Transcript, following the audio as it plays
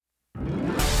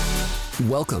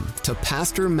Welcome to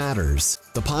Pastor Matters,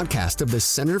 the podcast of the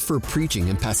Center for Preaching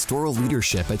and Pastoral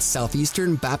Leadership at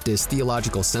Southeastern Baptist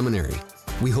Theological Seminary.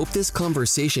 We hope this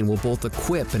conversation will both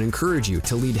equip and encourage you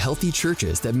to lead healthy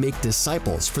churches that make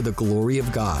disciples for the glory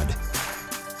of God.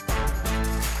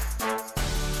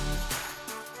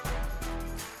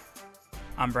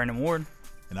 I'm Brandon Ward.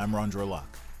 And I'm Rondre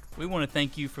Locke. We want to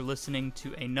thank you for listening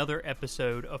to another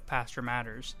episode of Pastor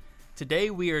Matters.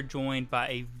 Today we are joined by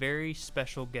a very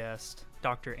special guest,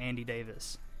 Dr. Andy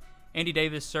Davis. Andy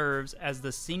Davis serves as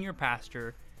the senior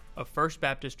pastor of First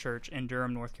Baptist Church in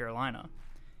Durham, North Carolina.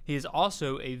 He is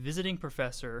also a visiting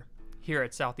professor here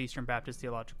at Southeastern Baptist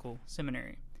Theological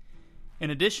Seminary.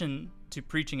 In addition to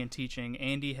preaching and teaching,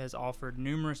 Andy has authored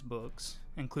numerous books,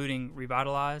 including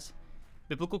Revitalize,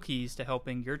 Biblical Keys to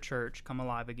Helping Your Church Come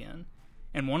Alive Again,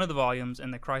 and one of the volumes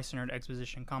in the Christ-Centered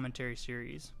Exposition Commentary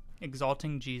series,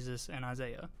 Exalting Jesus and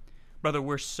Isaiah. Brother,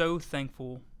 we're so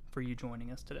thankful for you joining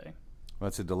us today. Well,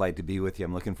 it's a delight to be with you.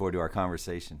 I'm looking forward to our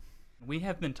conversation. We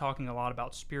have been talking a lot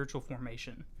about spiritual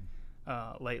formation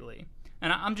lately.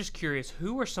 And I'm just curious,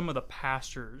 who are some of the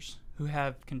pastors who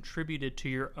have contributed to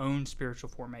your own spiritual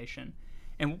formation?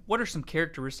 And what are some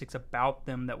characteristics about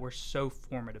them that were so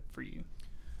formative for you?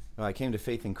 Well, I came to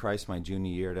faith in Christ my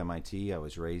junior year at MIT. I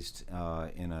was raised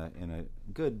in a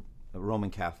good Roman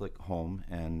Catholic home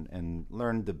and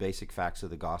learned the basic facts of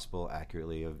the gospel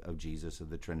accurately of Jesus, of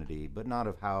the Trinity, but not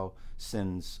of how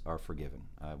sins are forgiven.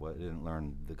 I didn't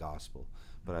learn the gospel,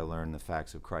 but I learned the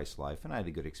facts of Christ's life, and I had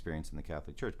a good experience in the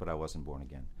Catholic Church, but I wasn't born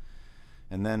again.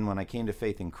 And then when I came to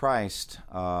faith in Christ,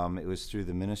 it was through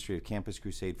the ministry of Campus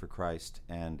Crusade for Christ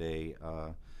and a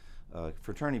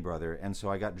fraternity brother, and so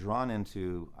I got drawn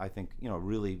into, I think, a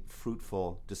really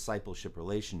fruitful discipleship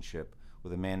relationship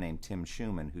with a man named Tim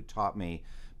Schumann, who taught me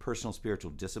personal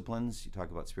spiritual disciplines. You talk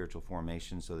about spiritual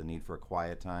formation, so the need for a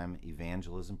quiet time,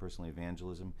 evangelism, personal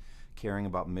evangelism, caring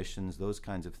about missions, those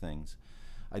kinds of things.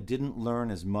 I didn't learn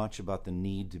as much about the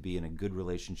need to be in a good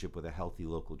relationship with a healthy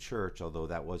local church, although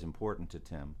that was important to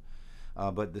Tim.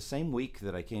 But the same week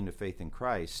that I came to faith in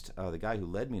Christ, the guy who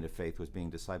led me to faith was being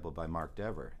discipled by Mark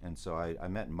Dever. And so I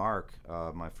met Mark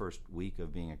my first week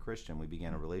of being a Christian. We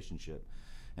began a relationship.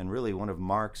 And really one of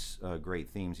Mark's great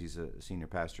themes, he's a senior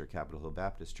pastor at Capitol Hill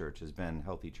Baptist Church, has been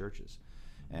healthy churches.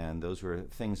 And those were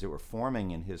things that were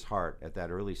forming in his heart at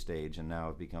that early stage and now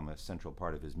have become a central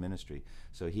part of his ministry.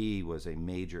 So he was a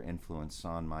major influence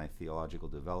on my theological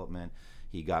development.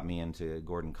 He got me into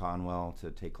Gordon Conwell to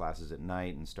take classes at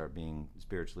night and start being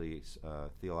spiritually,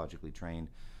 theologically trained.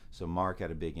 So Mark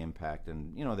had a big impact,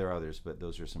 and there are others, but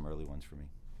those are some early ones for me.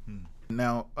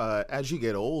 Now, as you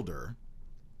get older,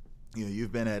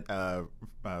 you've been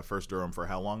at First Durham for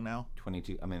how long now?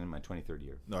 22. I'm in my 23rd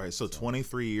year. All right, so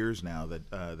 23 years now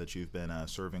that you've been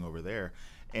serving over there,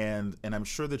 and I'm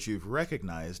sure that you've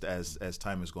recognized as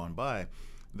time has gone by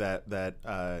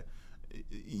that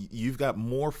you've got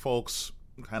more folks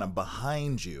kind of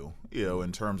behind you,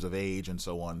 in terms of age and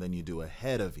so on, than you do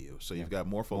ahead of you. So you've got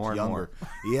more folks younger.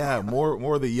 Yeah,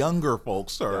 more of the younger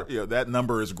folks are. That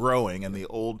number is growing, and the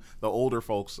older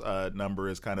folks number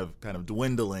is kind of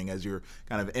dwindling as you're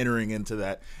kind of entering into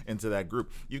that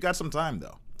group. You've got some time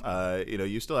though.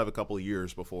 You still have a couple of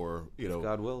years before if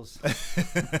God wills.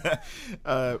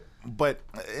 But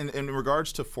in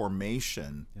regards to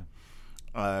formation. Yeah.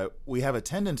 We have a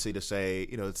tendency to say,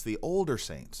 it's the older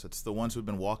saints, it's the ones who've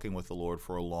been walking with the Lord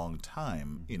for a long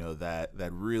time, that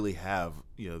really have,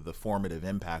 the formative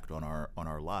impact on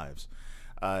our lives.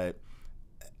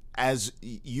 As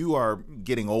you are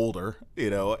getting older,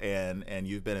 and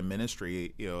you've been in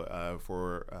ministry,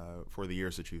 for the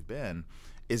years that you've been,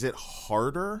 is it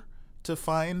harder to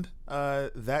find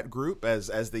that group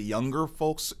as the younger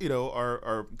folks,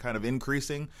 are kind of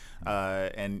increasing,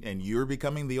 and you're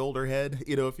becoming the older head,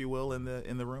 if you will, in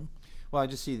the room? Well, I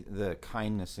just see the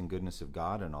kindness and goodness of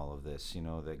God in all of this.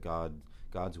 That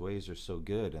God's ways are so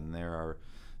good, and there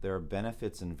are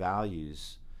benefits and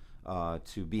values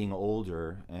to being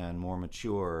older and more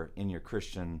mature in your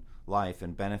Christian life,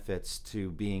 and benefits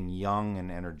to being young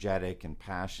and energetic and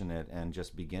passionate and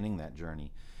just beginning that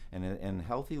journey. And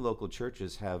healthy local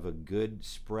churches have a good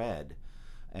spread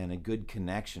and a good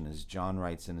connection, as John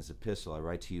writes in his epistle. I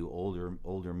write to you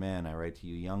older men, I write to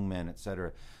you young men,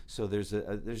 etc. So there's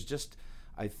just,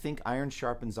 I think iron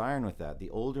sharpens iron with that. The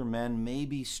older men may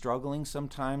be struggling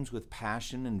sometimes with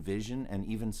passion and vision and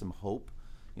even some hope.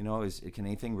 Can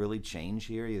anything really change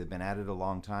here? You've been at it a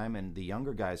long time, and the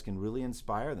younger guys can really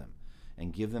inspire them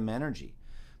and give them energy.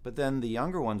 But then the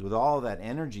younger ones, with all that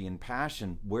energy and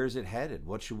passion, where's it headed?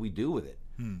 What should we do with it?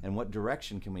 And what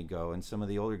direction can we go? And some of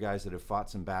the older guys that have fought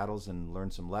some battles and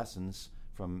learned some lessons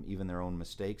from even their own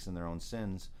mistakes and their own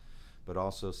sins, but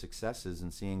also successes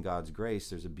and seeing God's grace.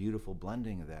 There's a beautiful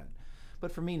blending of that.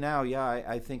 But for me now,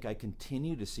 I think I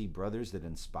continue to see brothers that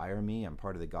inspire me. I'm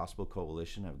part of the Gospel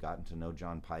Coalition. I've gotten to know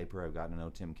John Piper. I've gotten to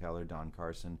know Tim Keller, Don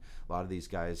Carson, a lot of these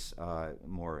guys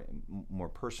more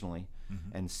personally,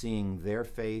 and seeing their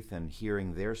faith and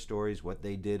hearing their stories, what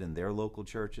they did in their local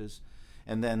churches.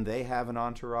 And then they have an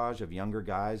entourage of younger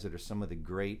guys that are some of the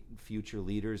great future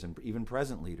leaders and even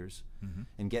present leaders,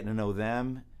 and getting to know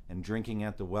them and drinking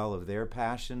at the well of their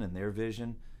passion and their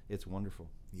vision. It's wonderful.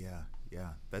 Yeah.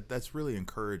 That's really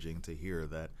encouraging to hear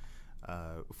that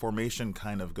formation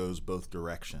kind of goes both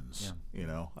directions. Yeah. You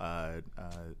know,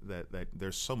 that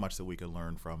there's so much that we can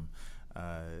learn from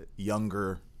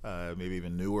younger, maybe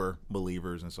even newer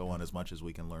believers and so on, as much as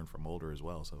we can learn from older as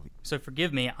well. So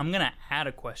forgive me, I'm going to add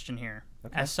a question here.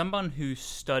 Okay. As someone who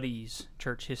studies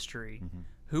church history,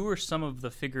 who are some of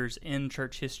the figures in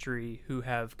church history who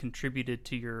have contributed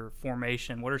to your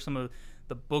formation? What are some of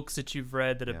the books that you've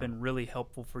read that have been really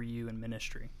helpful for you in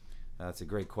ministry? That's a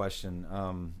great question.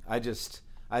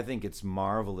 I think it's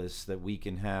marvelous that we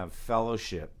can have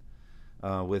fellowship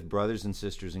with brothers and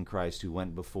sisters in Christ who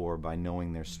went before by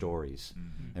knowing their stories.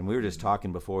 And we were just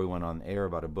talking before we went on air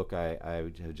about a book I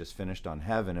had just finished on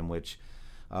heaven, in which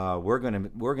we're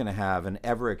going to have an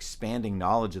ever-expanding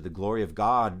knowledge of the glory of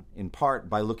God, in part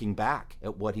by looking back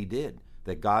at what he did,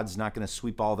 that God's not going to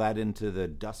sweep all that into the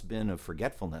dustbin of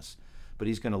forgetfulness, but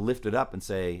he's going to lift it up and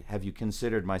say, have you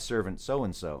considered my servant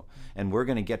so-and-so? And we're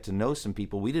going to get to know some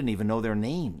people we didn't even know their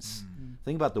names.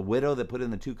 Think about the widow that put in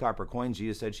the 2 copper coins.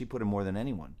 Jesus said she put in more than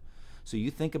anyone. So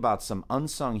you think about some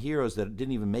unsung heroes that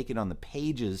didn't even make it on the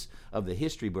pages of the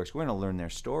history books. We're going to learn their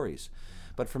stories.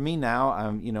 But for me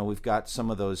now, we've got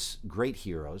some of those great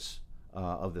heroes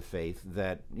of the faith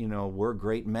that, were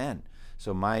great men.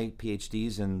 So my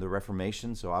PhD's in the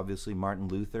Reformation, so obviously Martin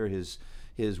Luther,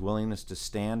 his willingness to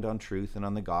stand on truth and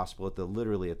on the gospel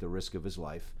literally at the risk of his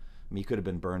life. I mean, he could have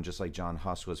been burned just like John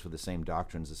Huss was for the same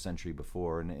doctrines a century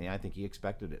before, and I think he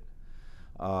expected it.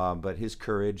 But his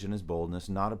courage and his boldness,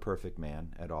 not a perfect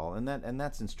man at all, and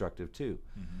that's instructive too.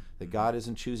 That God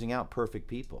isn't choosing out perfect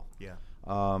people. Yeah.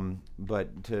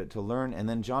 But to learn, and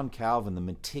then John Calvin, the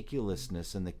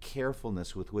meticulousness and the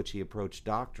carefulness with which he approached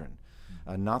doctrine.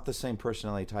 Not the same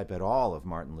personality type at all of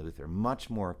Martin Luther, much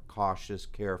more cautious,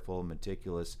 careful,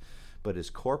 meticulous, but his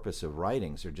corpus of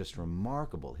writings are just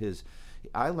remarkable.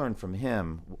 I learned from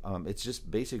him, it's just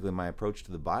basically my approach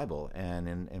to the Bible and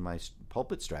in my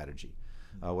pulpit strategy,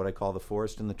 what I call the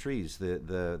forest and the trees,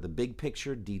 the big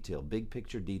picture detail.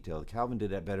 Calvin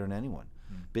did that better than anyone.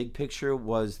 Big picture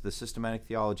was the systematic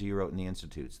theology he wrote in the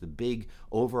Institutes, the big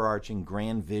overarching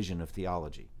grand vision of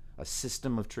theology, a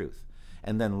system of truth.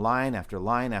 And then line after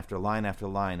line after line after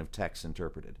line of text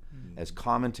interpreted as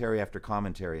commentary after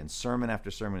commentary and sermon after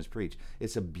sermon is preached.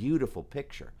 It's a beautiful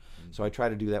picture. So I try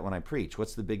to do that when I preach.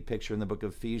 What's the big picture in the book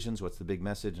of Ephesians? What's the big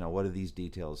message? Now, what are these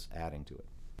details adding to it?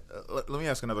 Let me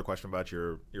ask another question about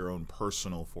your own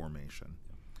personal formation.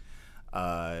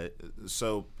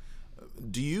 So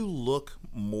do you look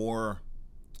more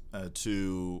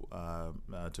to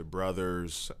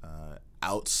brothers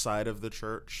outside of the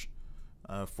church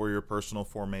for your personal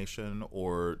formation,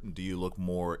 or do you look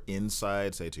more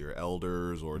inside, say to your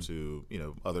elders or to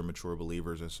other mature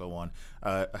believers and so on?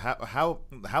 How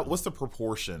what's the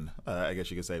proportion, I guess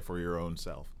you could say, for your own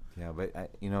self? Yeah, but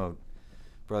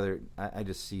brother, I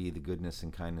just see the goodness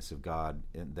and kindness of God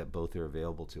that both are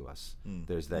available to us.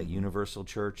 There's that universal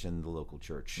church and the local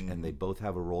church, and they both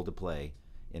have a role to play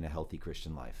in a healthy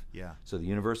Christian life. Yeah. So the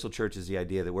universal church is the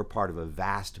idea that we're part of a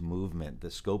vast movement,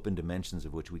 the scope and dimensions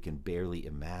of which we can barely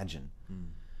imagine.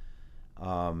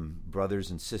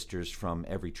 Brothers and sisters from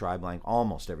every tribe,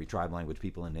 almost every tribe, language,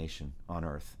 people, and nation on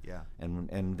earth. Yeah.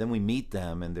 And then we meet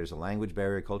them, and there's a language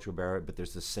barrier, cultural barrier, but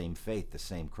there's the same faith, the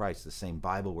same Christ, the same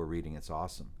Bible we're reading. It's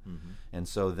awesome. And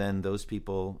so then those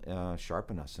people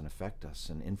sharpen us and affect us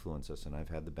and influence us, and I've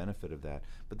had the benefit of that.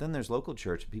 But then there's local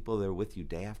church, people that are with you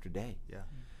day after day. Yeah.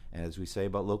 And as we say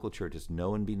about local churches,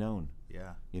 know and be known.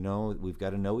 Yeah. We've got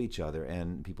to know each other,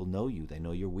 and people know you. They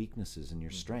know your weaknesses and your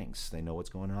strengths. They know what's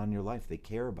going on in your life. They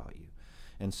care about you.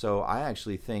 And so I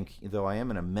actually think, though I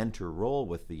am in a mentor role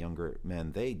with the younger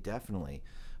men, they definitely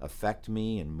affect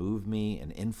me and move me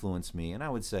and influence me, and I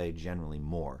would say generally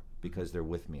more because they're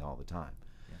with me all the time.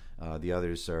 Yeah. The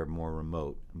others are more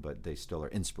remote, but they still are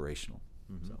inspirational.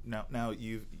 So. Now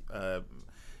you've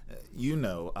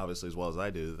obviously as well as I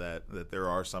do that there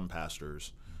are some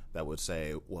pastors that would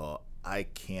say, well, I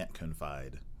can't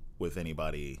confide with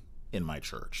anybody in my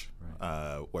church,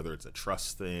 right. Whether it's a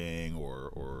trust thing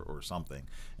or something,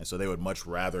 and so they would much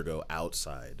rather go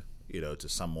outside to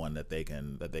someone that they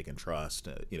can trust,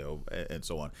 and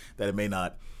so on. That it may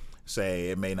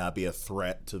not be a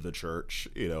threat to the church,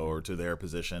 or to their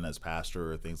position as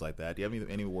pastor or things like that. Do you have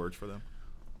any words for them?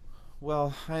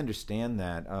 Well, I understand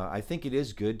that. I think it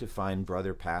is good to find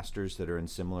brother pastors that are in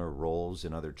similar roles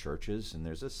in other churches, and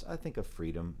there's I think a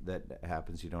freedom that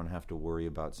happens. You don't have to worry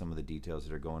about some of the details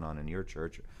that are going on in your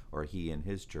church or he in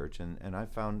his church, and I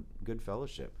found good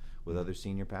fellowship with other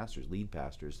senior pastors, lead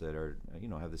pastors that are,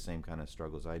 have the same kind of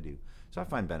struggles I do. So I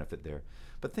find benefit there.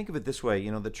 But think of it this way,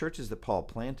 the churches that Paul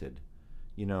planted,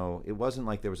 it wasn't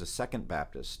like there was a Second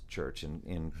Baptist church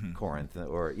in Corinth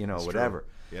or, That's whatever.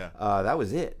 True. Yeah. That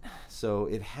was it. So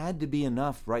it had to be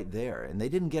enough right there. And they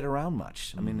didn't get around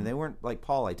much. I mean, they weren't like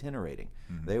Paul itinerating.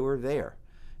 They were there.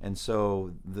 And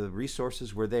so the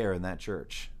resources were there in that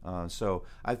church. So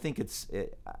I think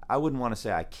I wouldn't want to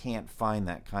say I can't find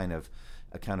that kind of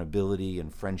accountability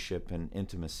and friendship and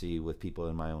intimacy with people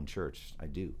in my own church. I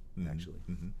do, actually.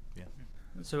 Mm-hmm. Yeah.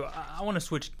 So I want to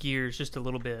switch gears just a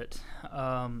little bit.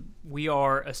 We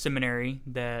are a seminary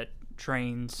that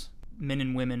trains men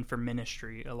and women for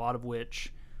ministry, a lot of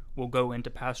which will go into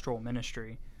pastoral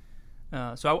ministry.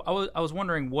 So I was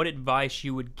wondering what advice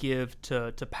you would give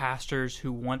to pastors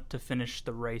who want to finish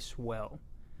the race well,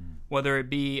 whether it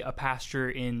be a pastor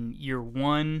in year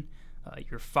 1,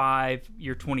 year 5,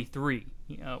 year 23,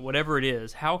 whatever it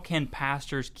is. How can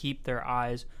pastors keep their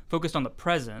eyes focused on the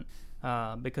present?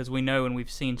 Because we know and we've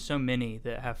seen so many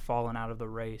that have fallen out of the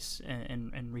race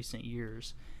in recent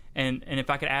years. And if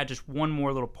I could add just one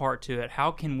more little part to it,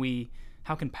 how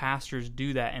can pastors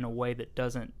do that in a way that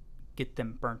doesn't get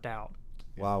them burnt out?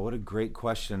 Wow, what a great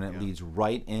question. It leads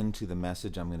right into the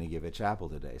message I'm going to give at chapel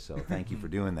today, so thank you for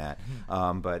doing that.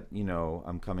 But,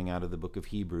 I'm coming out of the book of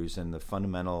Hebrews, and the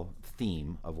fundamental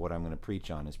theme of what I'm going to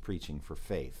preach on is preaching for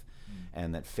faith.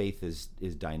 And that faith is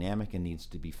dynamic and needs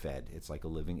to be fed. It's like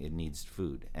it needs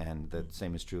food, and the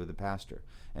same is true of the pastor.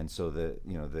 And so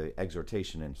the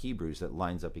exhortation in Hebrews that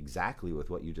lines up exactly with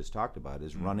what you just talked about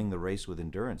is running the race with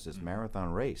endurance, this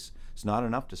marathon race. It's not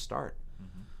enough to start.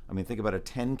 I mean, think about a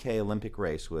 10K Olympic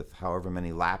race with however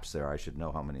many laps there are. I should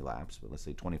know how many laps, but let's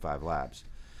say 25 laps.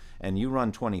 And you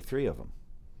run 23 of them.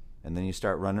 And then you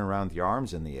start running around with your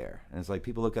arms in the air. And it's like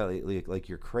people look at you like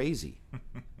you're crazy.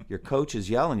 Your coach is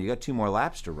yelling, you got 2 more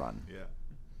laps to run. Yeah.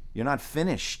 You're not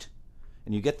finished.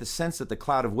 And you get the sense that the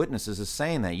cloud of witnesses is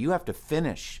saying that. You have to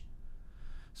finish.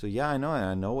 So yeah,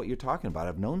 I know what you're talking about.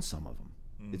 I've known some of them.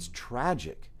 It's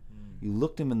tragic. You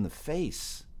looked them in the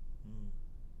face.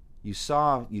 You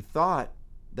thought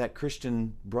that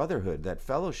Christian brotherhood, that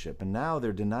fellowship, and now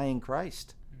they're denying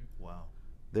Christ. Wow.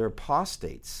 They're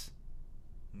apostates.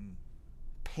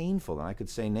 Painful, and I could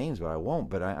say names, but I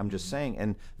won't. But I'm just saying,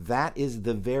 and that is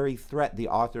the very threat the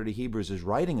author to Hebrews is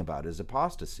writing about, is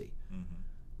apostasy.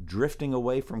 Drifting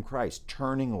away from Christ,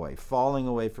 turning away, falling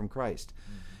away from Christ.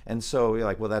 And so you're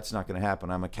like, well, that's not going to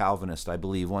happen. I'm a Calvinist. I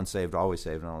believe once saved, always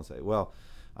saved. And I'll say, well,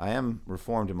 I am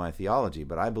reformed in my theology,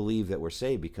 but I believe that we're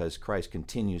saved because Christ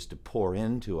continues to pour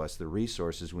into us the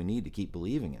resources we need to keep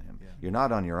believing in him. Yeah. You're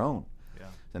not on your own. Yeah.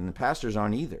 And the pastors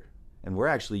aren't either. And we're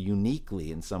actually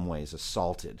uniquely, in some ways,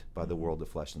 assaulted by the world, the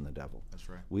flesh, and the devil. That's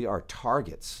right. We are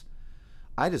targets.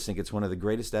 I just think it's one of the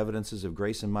greatest evidences of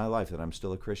grace in my life that I'm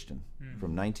still a Christian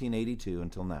from 1982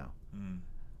 until now.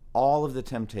 All of the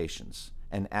temptations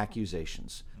and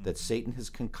accusations that Satan has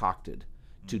concocted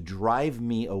to drive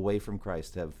me away from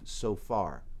Christ have so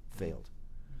far failed.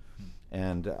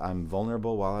 And I'm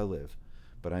vulnerable while I live,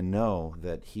 but I know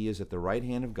that he is at the right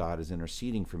hand of God, is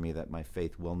interceding for me, that my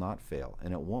faith will not fail,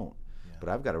 and it won't. Yeah. But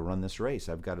I've got to run this race.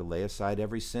 I've got to lay aside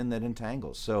every sin that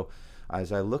entangles. So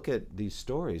as I look at these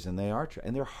stories, and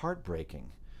they're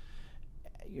heartbreaking,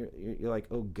 you're like,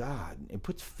 oh God, it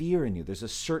puts fear in you. There's a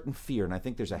certain fear, and I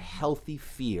think there's a healthy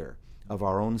fear of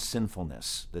our own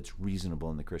sinfulness that's reasonable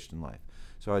in the Christian life.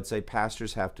 So I'd say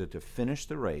pastors have to finish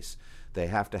the race, they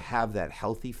have to have that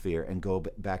healthy fear and go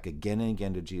back again and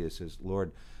again to Jesus. Says,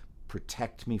 Lord,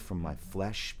 protect me from my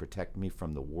flesh, protect me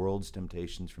from the world's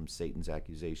temptations, from Satan's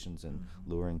accusations and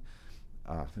luring.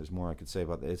 There's more I could say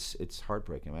about that. It's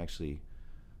heartbreaking.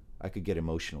 I could get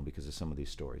emotional because of some of these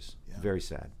stories. Yeah. Very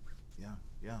sad.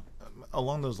 Yeah.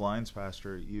 Along those lines,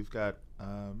 Pastor, you've got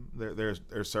there's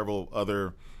several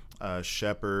other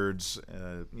shepherds.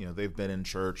 They've been in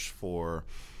church for,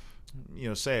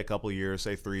 say a couple of years,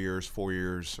 say 3 years, 4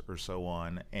 years, or so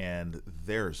on, and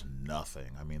there's nothing.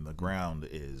 I mean, the ground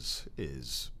is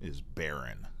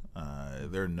barren.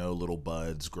 There are no little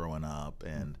buds growing up,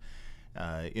 and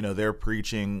they're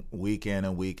preaching week in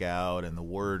and week out, and the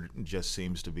word just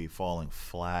seems to be falling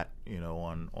flat,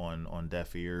 on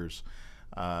deaf ears.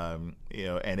 And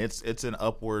it's an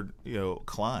upward,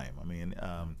 climb. I mean,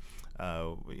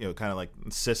 kind of like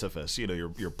Sisyphus.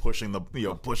 You're pushing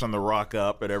the rock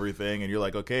up and everything, and you're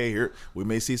like, okay, here we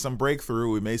may see some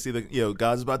breakthrough. We may see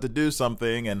God's about to do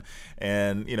something, and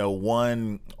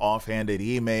one offhanded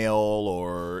email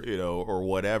or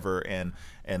whatever, and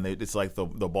it's like the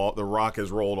rock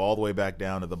has rolled all the way back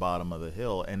down to the bottom of the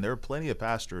hill. And there are plenty of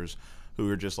pastors who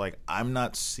are just like, I'm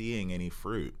not seeing any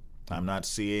fruit. I'm not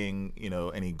seeing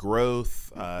any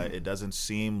growth. It doesn't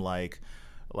seem like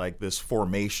this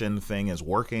formation thing is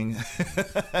working,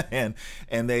 and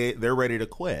they're ready to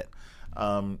quit.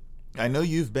 I know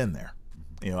you've been there.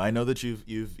 I know that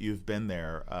you've been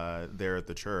there at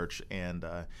the church, and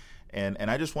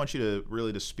I just want you to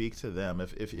really to speak to them.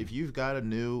 If you've got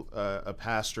a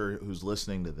pastor who's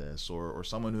listening to this, or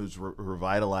someone who's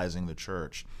revitalizing the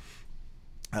church,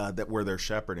 where they're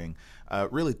shepherding,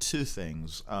 really two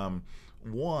things.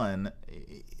 One,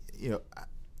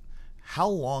 how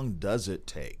long does it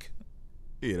take,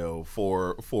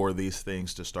 for these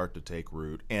things to start to take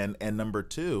root? And number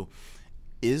two,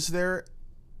 is there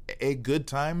a good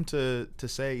time to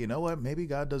say, you know what, maybe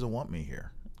God doesn't want me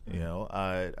here? There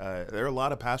are a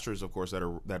lot of pastors, of course,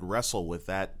 that wrestle with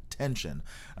that tension.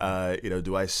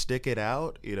 Do I stick it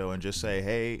out, and just say,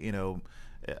 hey,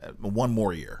 one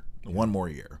more year?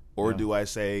 Or do I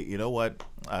say, you know what,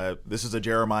 this is a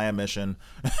Jeremiah mission.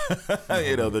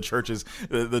 The church is,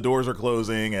 the doors are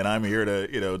closing, and I'm here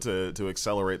to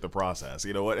accelerate the process.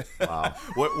 Wow.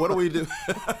 what do we do?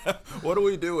 What do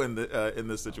we do in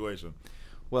this situation?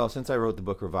 Well, since I wrote the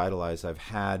book Revitalize, I've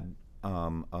had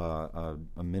a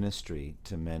ministry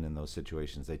to men in those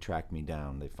situations. They track me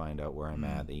down. They find out where I'm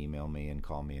at. They email me and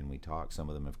call me, and we talk. Some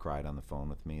of them have cried on the phone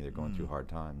with me. They're going through hard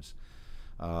times.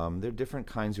 There are different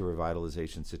kinds of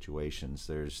revitalization situations.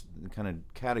 There's kind of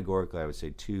categorically, I would say,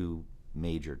 two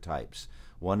major types.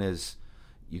 One is,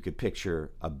 you could picture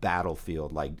a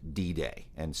battlefield like D-Day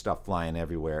and stuff flying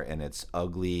everywhere, and it's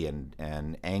ugly and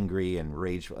angry and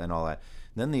rageful and all that.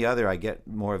 And then the other, I get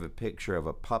more of a picture of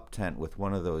a pup tent with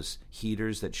one of those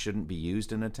heaters that shouldn't be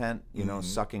used in a tent,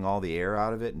 sucking all the air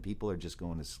out of it, and people are just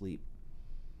going to sleep.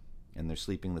 And they're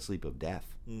sleeping the sleep of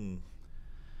death.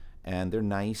 And they're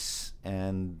nice,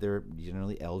 and they're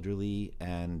generally elderly,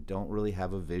 and don't really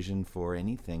have a vision for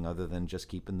anything other than just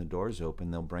keeping the doors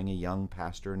open. They'll bring a young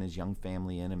pastor and his young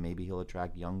family in, and maybe he'll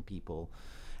attract young people,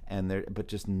 but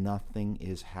just nothing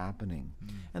is happening.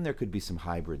 And there could be some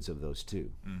hybrids of those two.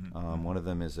 One of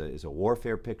them is a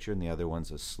warfare picture, and the other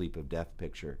one's a sleep of death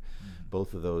picture.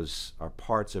 Both of those are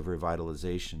parts of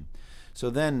revitalization. So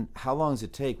then, how long does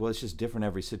it take? Well, it's just different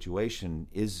every situation.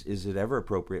 Is it ever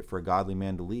appropriate for a godly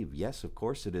man to leave? Yes, of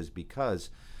course it is, because,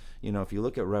 if you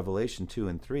look at Revelation 2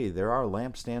 and 3, there are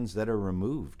lampstands that are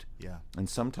removed. Yeah. And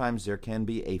sometimes there can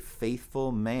be a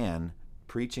faithful man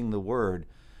preaching the word,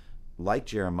 like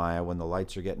Jeremiah, when the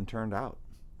lights are getting turned out.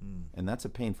 And that's a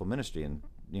painful ministry. And,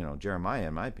 Jeremiah,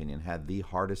 in my opinion, had the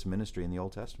hardest ministry in the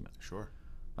Old Testament. Sure.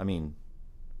 I mean,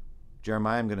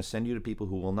 Jeremiah, I'm going to send you to people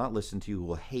who will not listen to you, who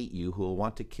will hate you, who will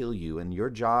want to kill you, and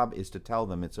your job is to tell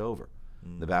them it's over.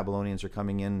 The Babylonians are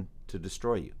coming in to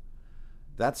destroy you.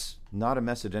 That's not a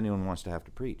message anyone wants to have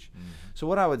to preach. So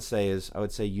what I would say is,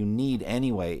 you need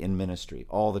anyway in ministry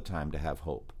all the time to have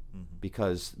hope,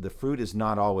 because the fruit is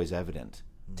not always evident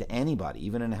to anybody,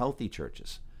 even in healthy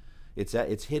churches.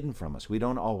 It's hidden from us. We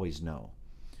don't always know.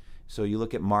 So you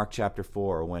look at Mark chapter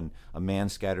 4, when a man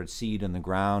scattered seed in the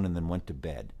ground and then went to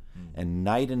bed. And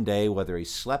night and day, whether he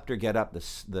slept or get up,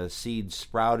 the seed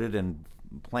sprouted and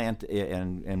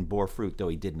and bore fruit, though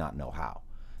he did not know how.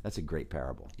 That's a great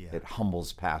parable. Yeah. It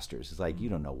humbles pastors. It's like, you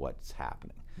don't know what's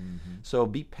happening. So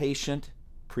be patient,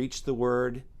 preach the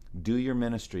word, do your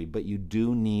ministry, but you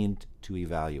do need to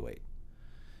evaluate.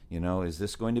 Is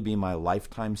this going to be my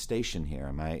lifetime station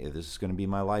here? Is this going to be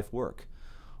my life work?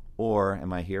 Or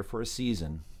am I here for a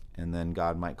season, and then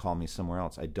God might call me somewhere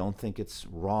else? I don't think it's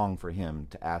wrong for him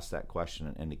to ask that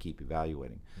question and to keep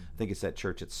evaluating. I think it's that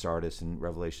church at Sardis in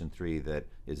Revelation 3 that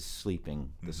is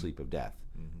sleeping the sleep of death.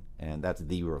 And that's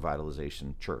the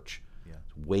revitalization church. Yeah.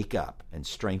 Wake up and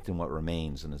strengthen what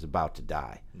remains and is about to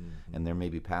die. And there may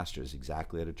be pastors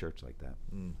exactly at a church like that.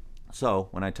 So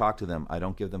when I talk to them, I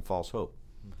don't give them false hope.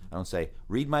 I don't say,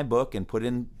 read my book and put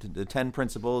in the 10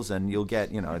 principles and you'll get,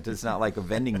 it's not like a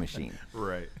vending machine.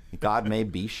 Right. God may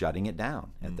be shutting it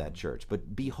down at that church,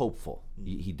 but be hopeful.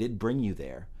 He did bring you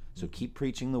there. So keep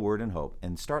preaching the word and hope,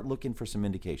 and start looking for some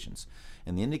indications.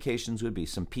 And the indications would be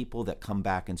some people that come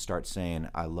back and start saying,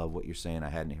 I love what you're saying. I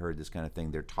hadn't heard this kind of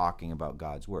thing. They're talking about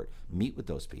God's word. Meet with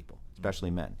those people,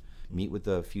 especially men. Meet with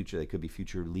the future. They could be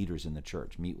future leaders in the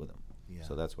church. Meet with them. Yeah.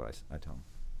 So that's what I tell them.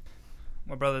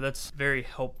 Well, brother, that's very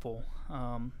helpful.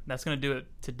 That's going to do it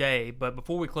today. But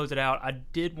before we close it out, I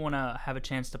did want to have a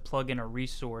chance to plug in a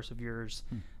resource of yours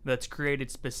that's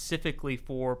created specifically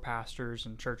for pastors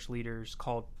and church leaders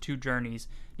called Two Journeys.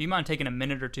 Do you mind taking a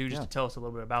minute or two just to tell us a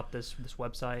little bit about this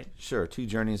website? Sure. Two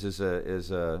Journeys is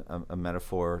a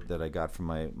metaphor that I got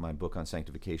from my book on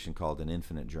sanctification called An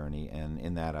Infinite Journey. And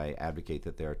in that, I advocate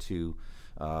that there are two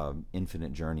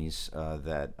infinite journeys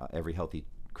that every healthy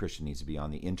Christian needs to be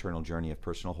on: the internal journey of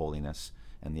personal holiness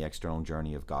and the external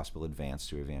journey of gospel advance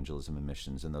through evangelism and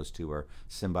missions. And those two are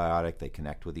symbiotic. They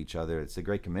connect with each other. It's the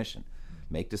Great Commission.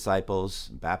 Make disciples,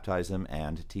 baptize them,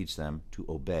 and teach them to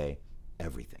obey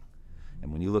everything.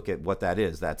 And when you look at what that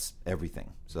is, that's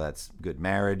everything. So that's good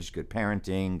marriage, good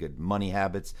parenting, good money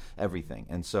habits, everything.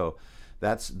 And so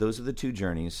those are the two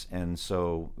journeys. And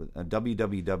so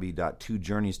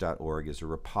www.twojourneys.org is a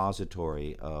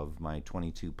repository of my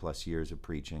 22 plus years of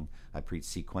preaching. I preach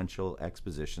sequential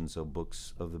exposition, so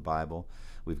books of the Bible.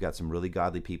 We've got some really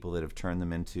godly people that have turned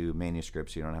them into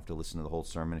manuscripts. You don't have to listen to the whole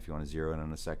sermon if you want to zero in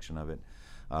on a section of it.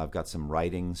 I've got some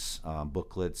writings,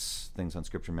 booklets, things on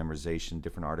scripture memorization,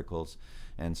 different articles.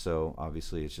 And so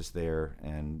obviously it's just there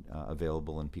and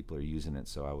available, and people are using it.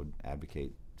 So I would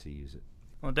advocate to use it.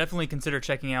 Well, definitely consider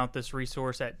checking out this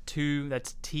resource at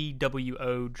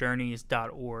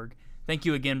twojourneys.org. Thank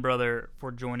you again, brother,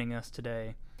 for joining us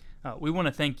today. We want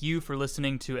to thank you for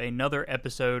listening to another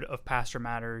episode of Pastor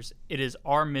Matters. It is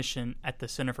our mission at the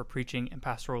Center for Preaching and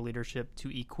Pastoral Leadership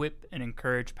to equip and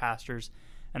encourage pastors,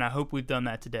 and I hope we've done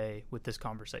that today with this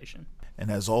conversation. And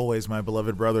as always, my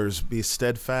beloved brothers, be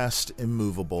steadfast,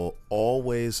 immovable,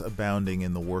 always abounding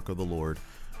in the work of the Lord,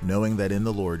 knowing that in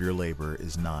the Lord your labor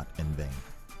is not in vain.